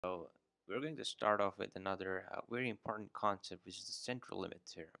So we're going to start off with another very important concept, which is the central limit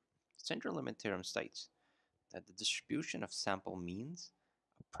theorem. The central limit theorem states that the distribution of sample means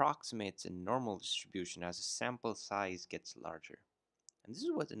approximates a normal distribution as the sample size gets larger. And this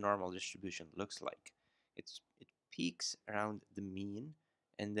is what the normal distribution looks like. It peaks around the mean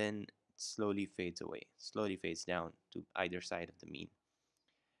and then slowly fades away, slowly fades down to either side of the mean.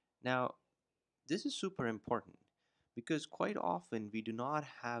 Now, this is super important because quite often we do not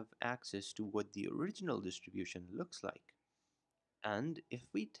have access to what the original distribution looks like. And if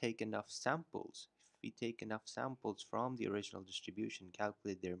we take enough samples, from the original distribution,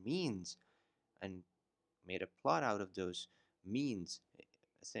 calculate their means, and made a plot out of those means,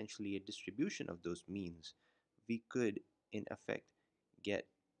 essentially a distribution of those means, we could in effect get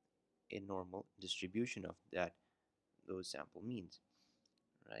a normal distribution of those sample means,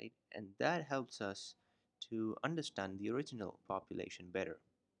 right? And that helps us to understand the original population better.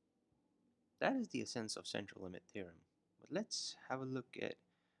 That is the essence of central limit theorem. But let's have a look at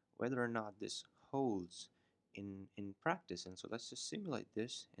whether or not this holds in practice. And so let's just simulate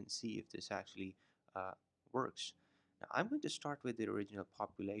this and see if this actually uh, works. Now I'm going to start with the original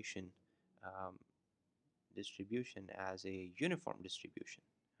population um, distribution as a uniform distribution.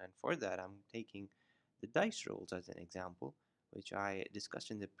 And for that, I'm taking the dice rolls as an example, which I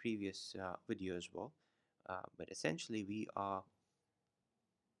discussed in the previous video as well. But essentially, we are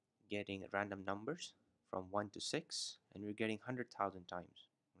getting random numbers from 1 to 6, and we're getting 100,000 times,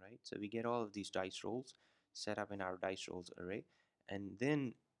 right? So we get all of these dice rolls set up in our dice rolls array, and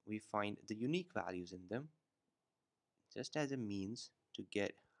then we find the unique values in them just as a means to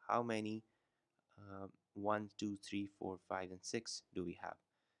get how many 1, 2, 3, 4, 5, and 6 do we have.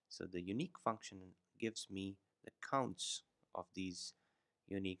 So the unique function gives me the counts of these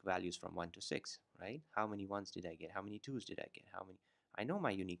unique values from 1 to 6, right? How many 1s did I get? How many 2s did I get? How many? I know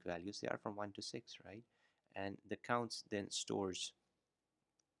my unique values, they are from 1 to 6, right? And the counts then stores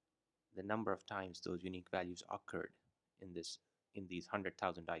the number of times those unique values occurred in these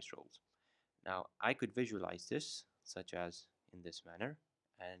 100,000 dice rolls. Now I could visualize this such as in this manner,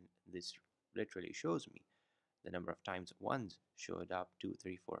 and this literally shows me the number of times ones showed up, 2,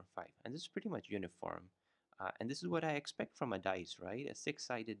 3, 4, and 5. And this is pretty much uniform. And this is what I expect from a dice, right? A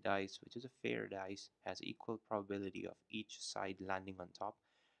six-sided dice, which is a fair dice, has equal probability of each side landing on top,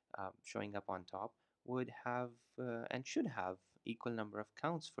 showing up on top, would have and should have equal number of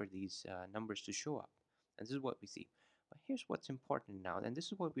counts for these numbers to show up. And this is what we see. But here's what's important now, and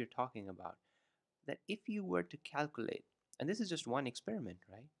this is what we're talking about, that if you were to calculate, and this is just one experiment,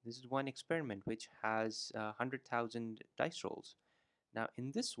 right? This is one experiment which has 100,000 dice rolls. Now,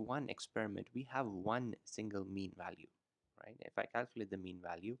 in this one experiment, we have one single mean value, right? If I calculate the mean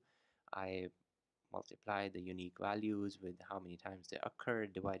value, I multiply the unique values with how many times they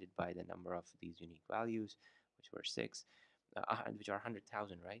occurred divided by the number of these unique values, which were 6, which are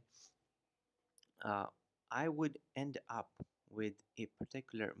 100,000, right? I would end up with a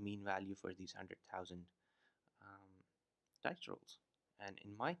particular mean value for these 100,000 dice rolls. And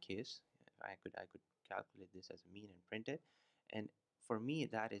in my case, I could calculate this as a mean and print it. And for me,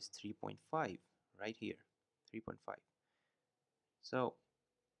 that is 3.5 right here, 3.5. So,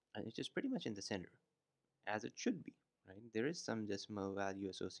 and it's just pretty much in the center, as it should be, right? There is some decimal value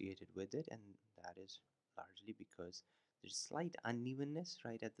associated with it, and that is largely because there's slight unevenness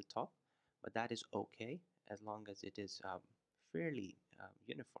right at the top, but that is okay as long as it is fairly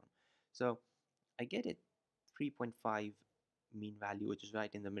uniform. So I get it 3.5 mean value, which is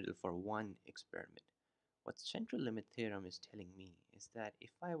right in the middle for one experiment. What central limit theorem is telling me is that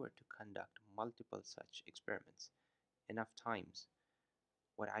if I were to conduct multiple such experiments enough times,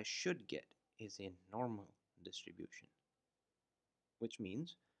 what I should get is a normal distribution, which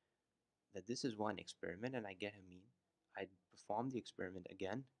means that this is one experiment and I get a mean. I perform the experiment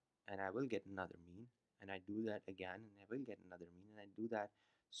again and I will get another mean, and I do that again and I will get another mean, and I do that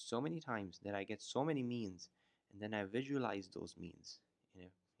so many times that I get so many means, and then I visualize those means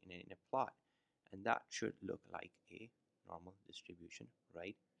in a plot, and that should look like a normal distribution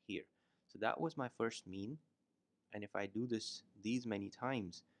right here. So that was my first mean, and if I do these many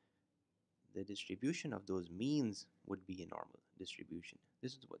times, the distribution of those means would be a normal distribution.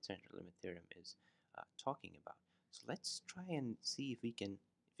 This is what central limit theorem is talking about. So let's try and see if we can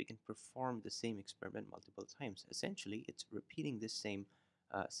perform the same experiment multiple times. Essentially, it's repeating this same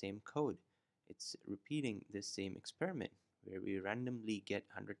code. It's repeating this same experiment where we randomly get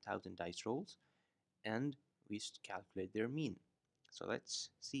 100,000 dice rolls and we calculate their mean. So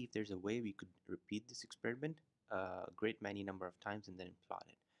let's see if there's a way we could repeat this experiment a great many number of times and then plot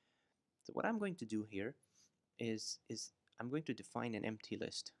it. So what I'm going to do here is I'm going to define an empty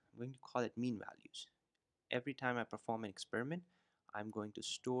list. I'm going to call it mean values. Every time I perform an experiment, I'm going to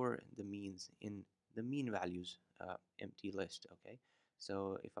store the means in the mean values empty list. Okay,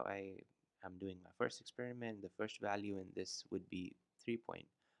 so if am doing my first experiment, the first value in this would be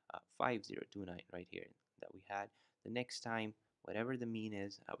 3.5029 right here that we had. The next time, whatever the mean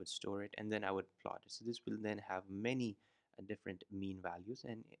is, I would store it and then I would plot it. So this will then have many different mean values,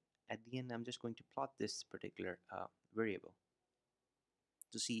 and at the end I'm just going to plot this particular variable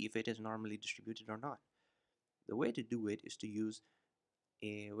to see if it is normally distributed or not. The way to do it is to use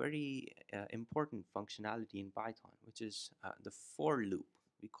a very important functionality in Python, which is the for loop.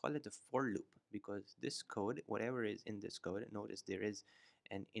 We call it the for loop because this code, whatever is in this code, notice there is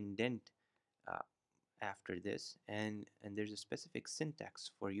an indent uh, after this, and there's a specific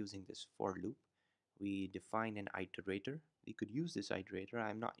syntax for using this for loop. We define an iterator. We could use this iterator.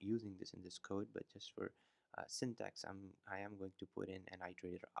 I'm not using this in this code, but just for syntax, I am going to put in an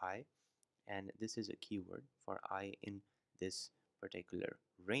iterator I, and this is a keyword for I in this particular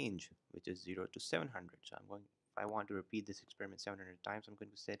range, which is 0 to 700. So if I want to repeat this experiment 700 times, I'm going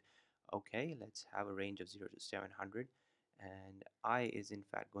to say, okay, let's have a range of 0 to 700, and I is in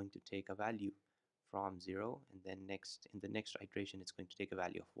fact going to take a value from 0, and then in the next iteration it's going to take a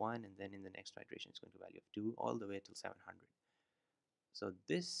value of 1, and then in the next iteration it's going to value of 2, all the way till 700. So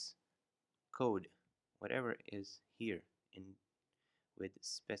this code, whatever is here in with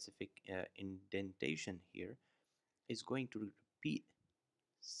specific indentation here, is going to repeat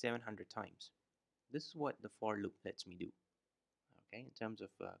 700 times. This is what the for loop lets me do. Okay, in terms of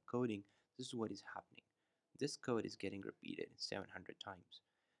coding, this is what is happening. This code is getting repeated 700 times.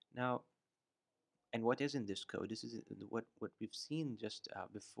 Now, and what is in this code? This is what we've seen just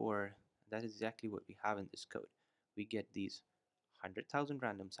before. That is exactly what we have in this code. We get these 100,000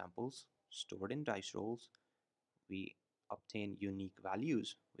 random samples stored in dice rolls. We obtain unique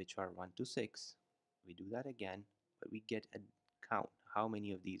values, which are 1 to 6. We do that again, but we get a count, how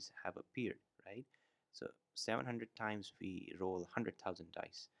many of these have appeared, right? So 700 times we roll 100,000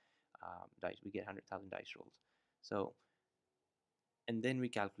 dice. We get 100,000 dice rolls. So, and then we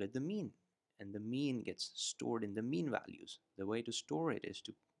calculate the mean, and the mean gets stored in the mean values. The way to store it is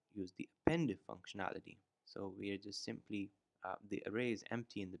to use the append functionality. So we are just simply, the array is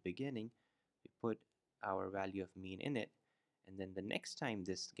empty in the beginning. We put our value of mean in it, and then the next time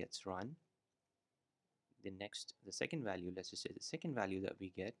this gets run, the second value, let's just say the second value that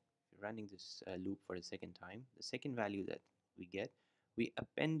we get, running this loop for the second time, the second value that we get, we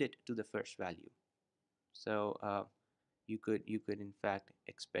append it to the first value. So you could in fact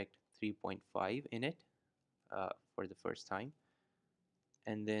expect 3.5 in it for the first time,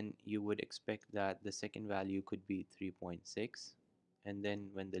 and then you would expect that the second value could be 3.6, and then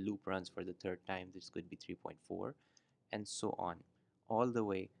when the loop runs for the third time, this could be 3.4, and so on, all the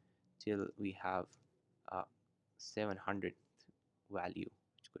way till we have 700th value,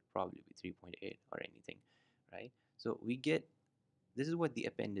 which could probably be 3.8 or anything, right? So we get, this is what the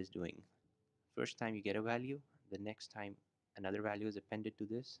append is doing. First time you get a value, the next time another value is appended to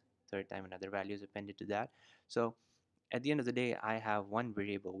this, third time another value is appended to that. So at the end of the day, I have one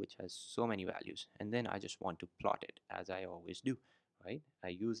variable which has so many values, and then I just want to plot it as I always do, right? I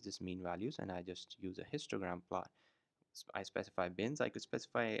use this mean values and I just use a histogram plot. I specify bins. I could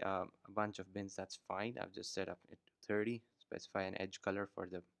specify a bunch of bins, that's fine. I've just set up it to 30, specify an edge color for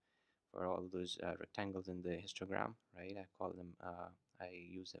all those rectangles in the histogram, right? I call them, I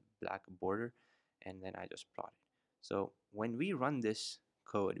use a black border, and then I just plot it. So when we run this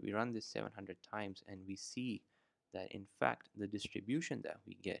code, we run this 700 times, and we see that in fact the distribution that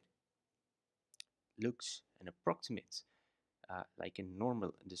we get looks and approximates like a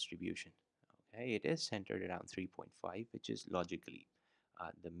normal distribution. Okay, it is centered around 3.5, which is logically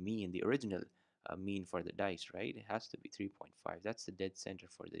the mean, the original mean for the dice, right? It has to be 3.5. That's the dead center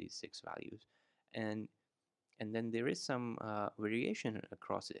for these 6 values, and then there is some variation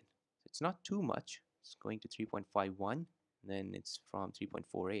across it. It's not too much. It's going to 3.51, then it's from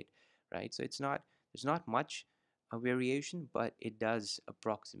 3.48, right? So there's not much variation, but it does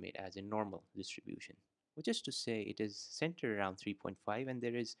approximate as a normal distribution, which is to say it is centered around 3.5, and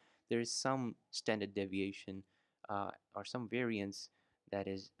there is some standard deviation or some variance that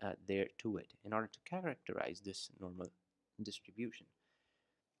is there to it in order to characterize this normal distribution.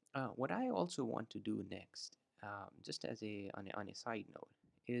 What I also want to do next, just as on a side note,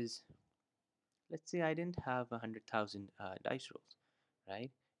 is, let's say I didn't have 100,000 dice rolls, right?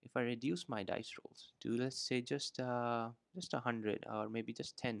 If I reduce my dice rolls to, let's say, just 100 or maybe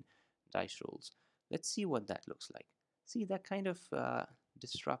just 10 dice rolls, let's see what that looks like. See, that kind of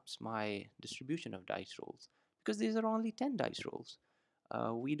disrupts my distribution of dice rolls, because these are only 10 dice rolls.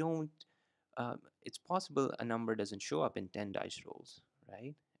 We don't, it's possible a number doesn't show up in 10 dice rolls,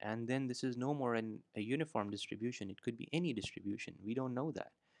 right? And then this is no more a uniform distribution. It could be any distribution. We don't know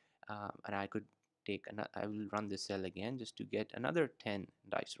that. And I could I will run this cell again just to get another 10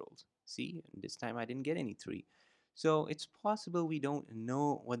 dice rolls. See, this time I didn't get any 3. So it's possible we don't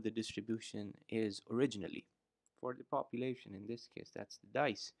know what the distribution is originally. For the population, in this case, that's the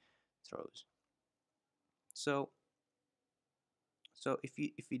dice throws. So if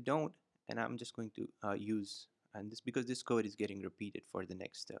you don't, and I'm just going to use, and this because this code is getting repeated for the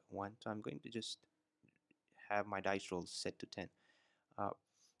next one, so I'm going to just have my dice rolls set to 10. uh,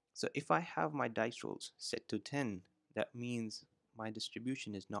 so if I have my dice rolls set to 10, that means my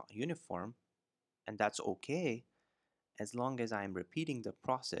distribution is not uniform, and that's okay as long as I'm repeating the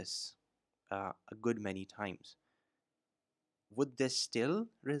process a good many times. Would this still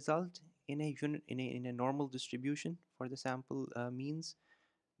result in a normal distribution for the sample means?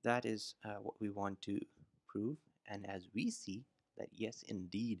 That is what we want to prove. And as we see that yes,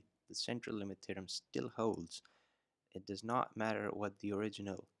 indeed, the central limit theorem still holds. It does not matter what the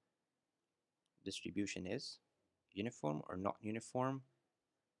original distribution is, uniform or not uniform,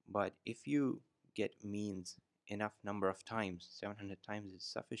 but if you get means enough number of times, 700 times is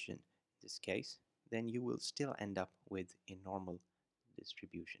sufficient in this case, then you will still end up with a normal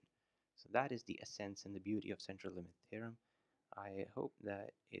distribution. So that is the essence and the beauty of central limit theorem. I hope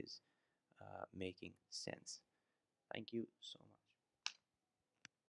that is making sense. Thank you so much.